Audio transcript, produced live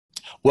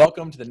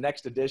Welcome to the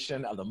next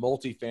edition of the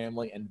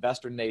Multifamily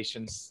Investor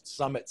Nation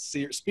Summit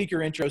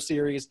Speaker Intro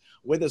Series.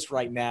 With us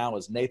right now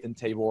is Nathan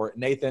Tabor.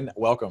 Nathan,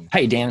 welcome.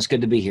 Hey, Dan, it's good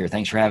to be here.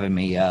 Thanks for having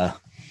me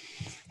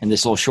in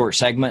this little short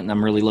segment, and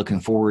I'm really looking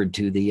forward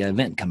to the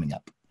event coming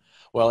up.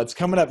 Well, it's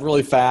coming up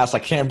really fast. I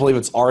can't believe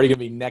it's already going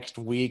to be next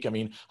week. I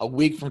mean, a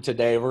week from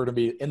today, we're going to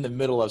be in the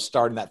middle of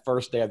starting that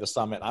first day of the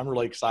summit. I'm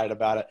really excited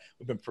about it.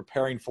 We've been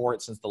preparing for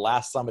it since the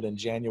last summit in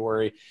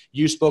January.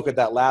 You spoke at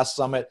that last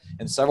summit,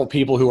 and several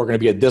people who are going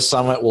to be at this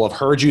summit will have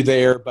heard you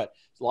there, but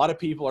a lot of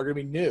people are going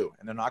to be new,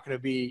 and they're not going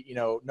to be,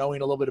 knowing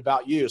a little bit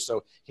about you.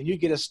 So can you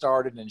get us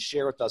started and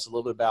share with us a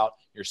little bit about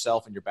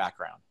yourself and your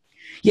background?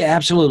 Yeah,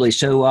 absolutely.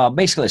 So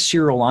basically a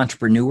serial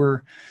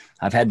entrepreneur.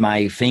 I've had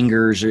my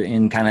fingers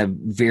in kind of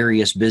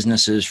various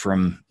businesses,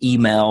 from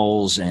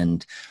emails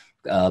and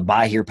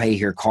buy here, pay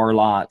here, car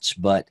lots.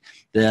 But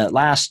the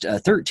last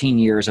 13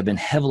 years, I've been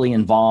heavily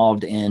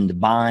involved in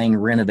buying,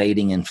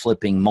 renovating, and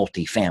flipping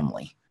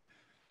multifamily.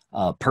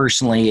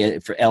 Personally,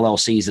 for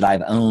LLCs that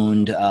I've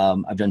owned,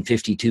 I've done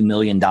 $52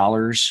 million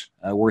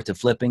worth of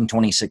flipping,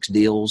 26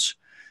 deals.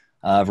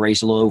 I've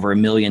raised a little over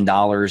 $1 million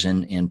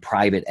in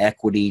private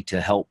equity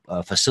to help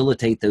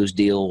facilitate those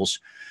deals.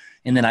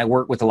 And then I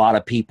work with a lot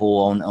of people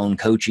on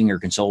coaching or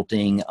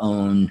consulting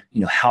on,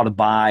 how to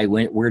buy,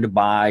 where to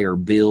buy or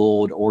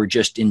build, or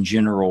just in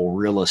general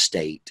real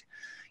estate,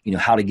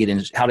 how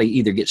to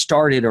either get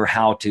started or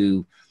how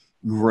to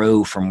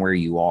grow from where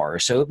you are.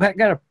 So I've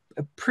got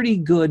a pretty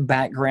good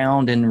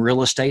background in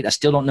real estate. I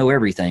still don't know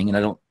everything, and I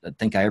don't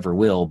think I ever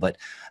will, but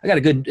I got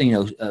a good,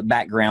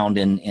 background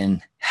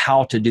in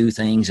how to do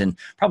things, and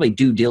probably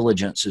due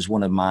diligence is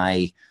one of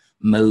my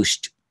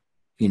most,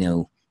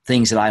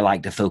 things that I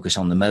like to focus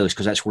on the most,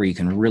 because that's where you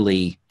can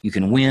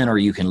win or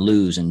you can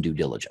lose in due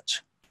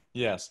diligence.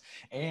 Yes.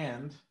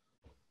 And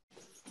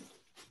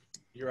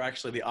you're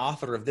actually the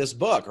author of this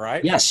book,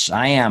 right? Yes,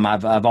 I am.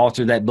 I've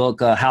authored that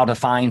book, How to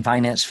Find,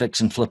 Finance,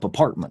 Fix, and Flip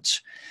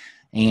Apartments.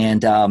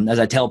 And as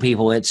I tell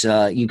people, it's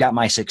you got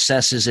my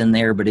successes in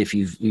there, but if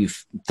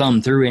you've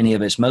thumbed through any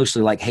of it, it's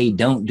mostly like, hey,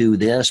 don't do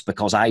this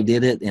because I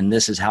did it, and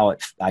this is how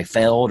I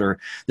failed, or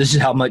this is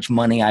how much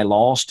money I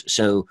lost.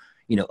 So,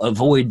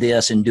 avoid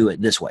this and do it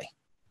this way.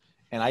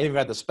 And I even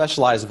got the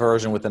specialized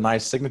version with a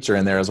nice signature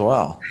in there as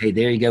well. Hey,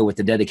 there you go with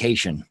the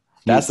dedication.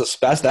 That's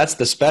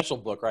the special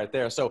book right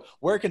there. So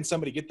where can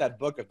somebody get that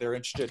book if they're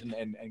interested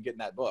in getting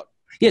that book?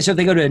 Yeah, so if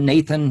they go to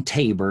Nathan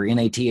Tabor,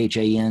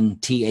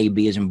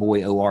 NATHANTAB as in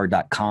boy,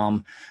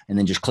 OR.com, and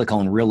then just click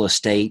on real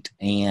estate,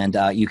 and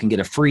you can get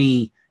a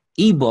free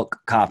ebook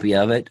copy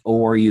of it,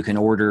 or you can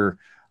order,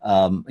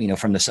 from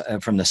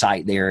the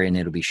site there, and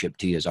it'll be shipped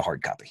to you as a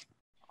hard copy.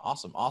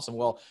 Awesome.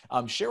 Well,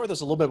 share with us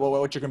a little bit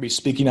what you're going to be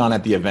speaking on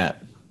at the event.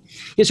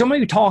 Yeah, so I'm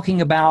going to be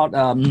talking about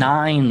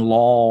 9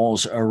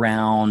 laws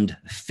around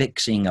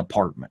fixing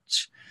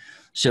apartments.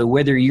 So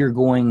whether you're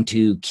going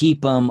to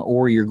keep them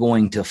or you're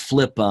going to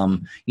flip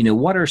them,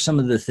 what are some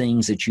of the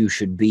things that you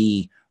should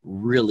be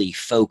really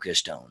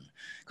focused on?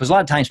 Because a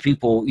lot of times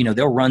people,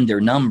 they'll run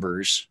their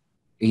numbers.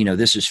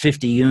 This is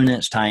 50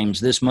 units times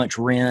this much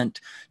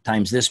rent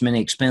times this many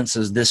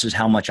expenses. This is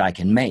how much I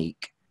can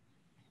make.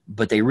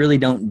 But they really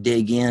don't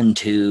dig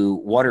into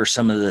what are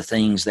some of the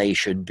things they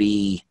should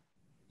be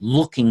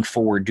looking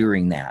for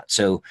during that.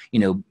 So,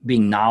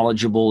 being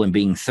knowledgeable and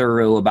being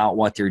thorough about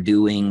what they're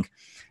doing.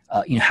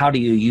 How do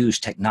you use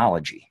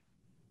technology?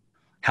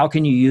 How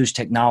can you use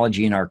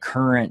technology in our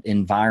current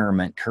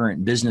environment,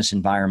 current business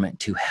environment,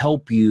 to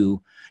help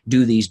you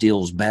do these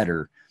deals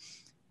better?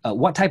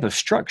 What type of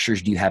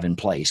structures do you have in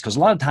place? Because a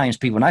lot of times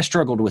people, and I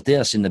struggled with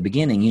this in the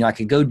beginning, I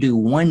could go do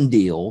one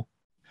deal,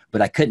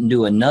 but I couldn't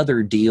do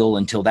another deal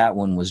until that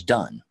one was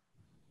done.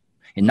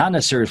 And not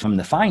necessarily from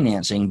the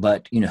financing,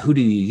 but, who do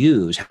you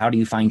use? How do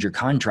you find your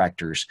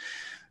contractors?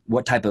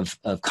 What type of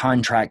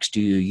contracts do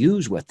you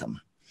use with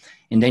them?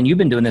 And then you've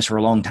been doing this for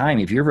a long time.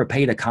 Have you ever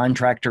paid a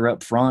contractor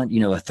up front,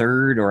 a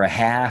third or a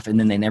half, and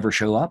then they never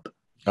show up?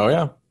 Oh,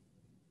 yeah.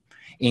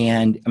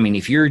 And I mean,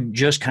 if you're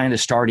just kind of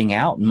starting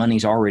out and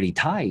money's already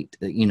tight,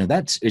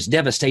 it's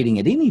devastating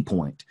at any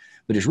point,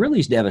 but it's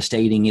really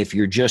devastating if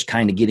you're just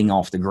kind of getting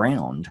off the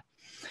ground.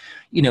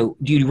 Do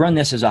you run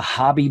this as a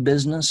hobby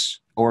business,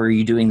 or are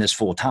you doing this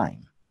full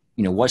time?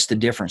 What's the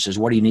differences?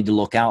 What do you need to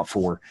look out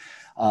for?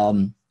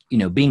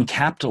 Being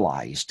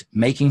capitalized,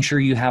 making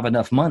sure you have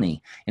enough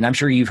money. And I'm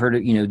sure you've heard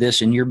it,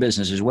 this in your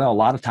business as well. A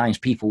lot of times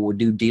people will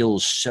do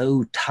deals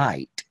so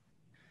tight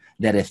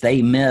that if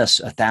they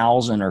miss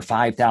 $1,000 or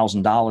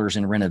 $5,000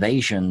 in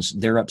renovations,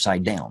 they're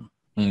upside down.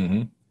 Mm-hmm.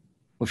 Well,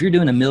 if you're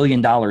doing $1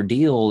 million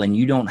deal and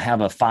you don't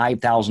have a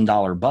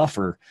 $5,000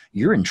 buffer,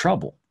 you're in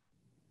trouble,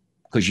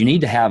 because you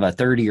need to have a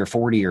 $30,000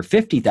 or $40,000 or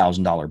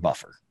 $50,000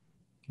 buffer.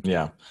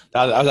 Yeah.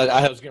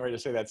 I was getting ready to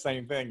say that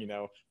same thing.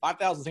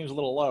 5,000 seems a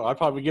little low. I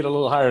probably get a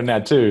little higher than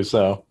that too.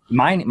 So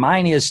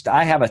mine is,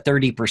 I have a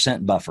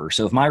 30% buffer.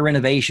 So if my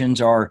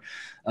renovations are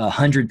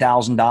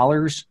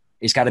 $100,000,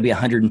 it's got to be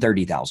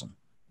 $130,000.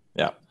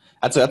 Yeah.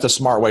 That's a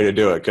smart way to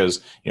do it,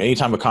 because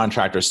anytime a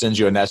contractor sends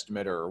you an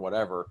estimate or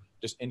whatever,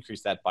 just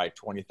increase that by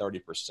 20,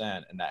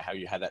 30%, and that how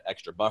you have that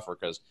extra buffer,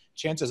 because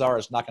chances are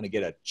it's not going to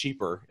get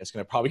cheaper. It's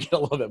going to probably get a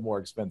little bit more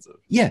expensive.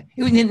 Yeah.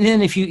 And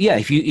then if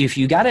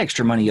you got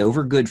extra money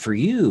over, good for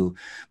you.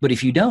 But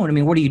if you don't, I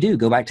mean, what do?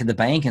 Go back to the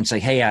bank and say,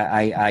 hey,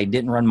 I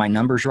didn't run my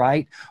numbers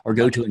right, or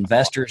go to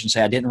investors and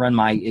say, I didn't run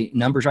my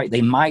numbers right.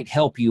 They might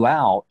help you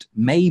out,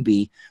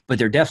 maybe, but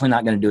they're definitely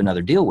not going to do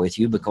another deal with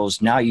you,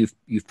 because now you've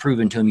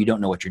proven to them you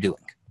don't know what you're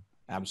doing.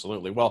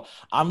 Absolutely. Well,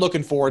 I'm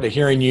looking forward to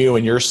hearing you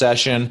and your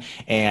session.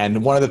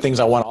 And one of the things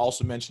I want to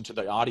also mention to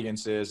the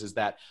audience is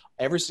that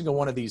every single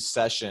one of these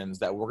sessions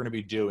that we're going to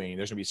be doing,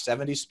 there's going to be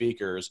 70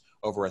 speakers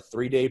over a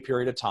 3-day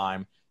period of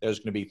time. There's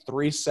going to be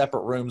 3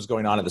 separate rooms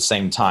going on at the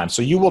same time.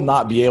 So you will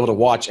not be able to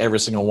watch every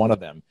single one of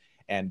them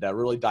and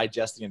really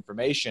digest the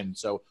information.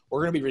 So we're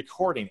going to be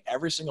recording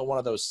every single one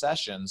of those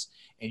sessions,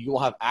 and you will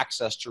have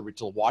access to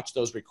watch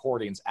those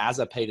recordings as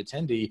a paid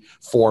attendee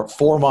for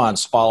 4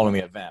 months following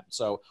the event.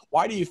 So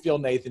why do you feel,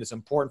 Nathan, it's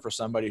important for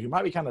somebody who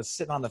might be kind of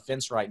sitting on the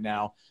fence right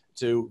now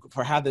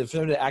for have the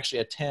ability to actually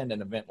attend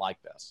an event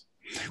like this?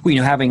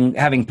 Well,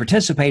 having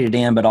participated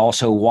in, but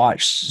also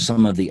watched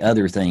some of the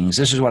other things,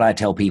 this is what I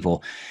tell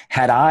people.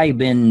 Had I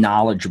been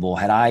knowledgeable,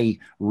 had I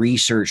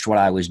researched what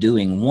I was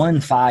doing, 1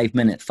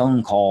 5-minute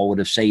phone call would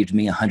have saved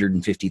me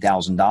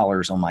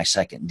 $150,000 on my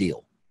second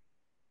deal.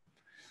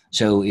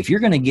 So if you're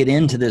going to get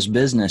into this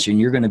business and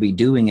you're going to be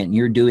doing it, and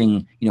you're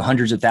doing,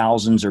 hundreds of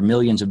thousands or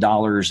millions of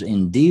dollars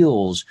in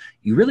deals,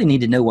 you really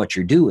need to know what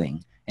you're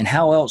doing. And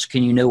how else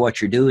can you know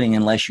what you're doing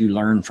unless you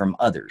learn from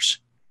others?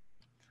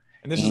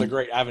 And this is a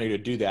great avenue to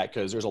do that,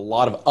 because there's a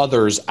lot of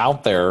others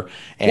out there.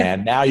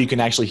 And now you can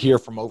actually hear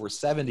from over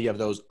 70 of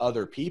those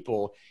other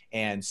people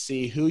and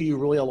see who you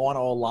really want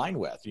to align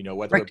with,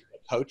 whether it's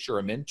a coach or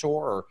a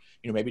mentor,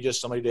 or, maybe just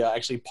somebody to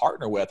actually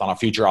partner with on a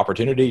future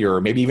opportunity,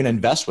 or maybe even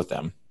invest with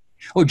them.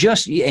 Oh,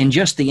 just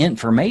the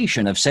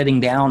information of sitting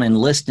down and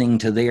listening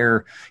to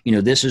their,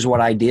 this is what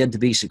I did to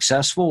be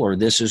successful, or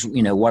this is,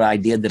 what I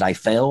did that I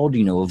failed,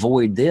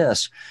 avoid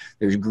this.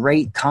 There's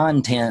great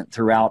content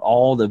throughout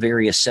all the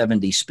various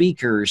 70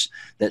 speakers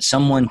that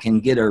someone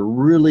can get a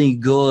really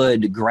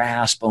good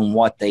grasp on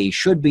what they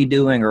should be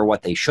doing or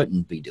what they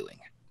shouldn't be doing.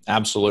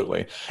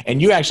 Absolutely.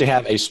 And you actually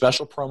have a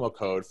special promo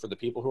code for the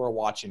people who are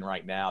watching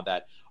right now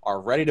that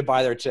are ready to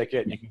buy their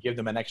ticket. You can give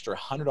them an extra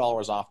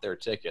 $100 off their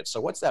ticket. So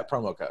what's that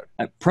promo code?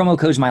 Promo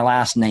code is my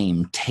last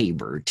name,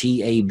 Tabor,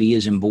 T-A-B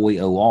as in boy,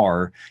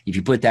 O-R. If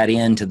you put that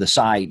into the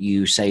site,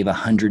 you save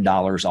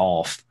 $100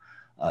 off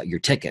your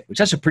ticket, which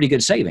that's a pretty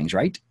good savings,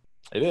 right?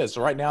 It is.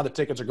 So right now the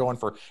tickets are going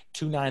for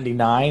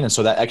 $299, and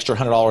so that extra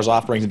 $100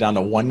 off brings it down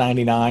to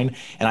 $199.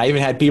 And I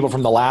even had people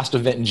from the last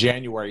event in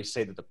January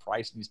say that the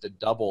price needs to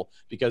double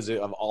because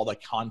of all the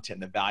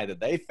content and the value that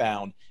they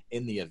found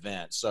in the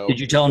event. So did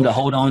you tell them to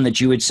hold on,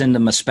 that you would send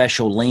them a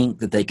special link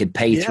that they could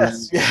pay through?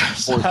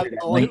 Yes,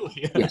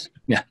 absolutely. Yes,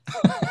 yeah.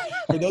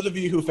 For those of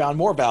you who found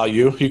more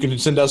value, you can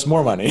send us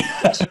more money.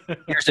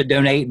 Here's a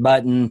donate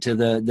button to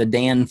the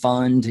Dan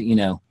Fund,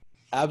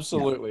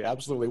 Absolutely.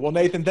 Absolutely. Well,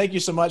 Nathan, thank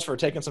you so much for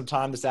taking some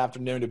time this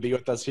afternoon to be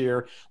with us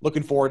here.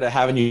 Looking forward to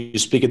having you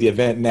speak at the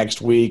event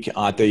next week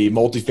at the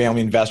Multifamily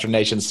Investor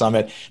Nation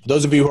Summit. For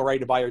those of you who are ready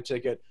to buy your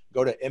ticket,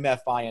 go to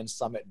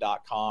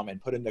mfinsummit.com and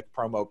put in the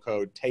promo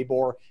code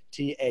Tabor,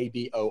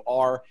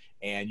 T-A-B-O-R,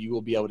 and you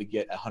will be able to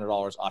get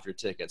 $100 off your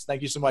tickets.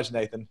 Thank you so much,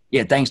 Nathan.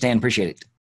 Yeah, thanks, Dan. Appreciate it.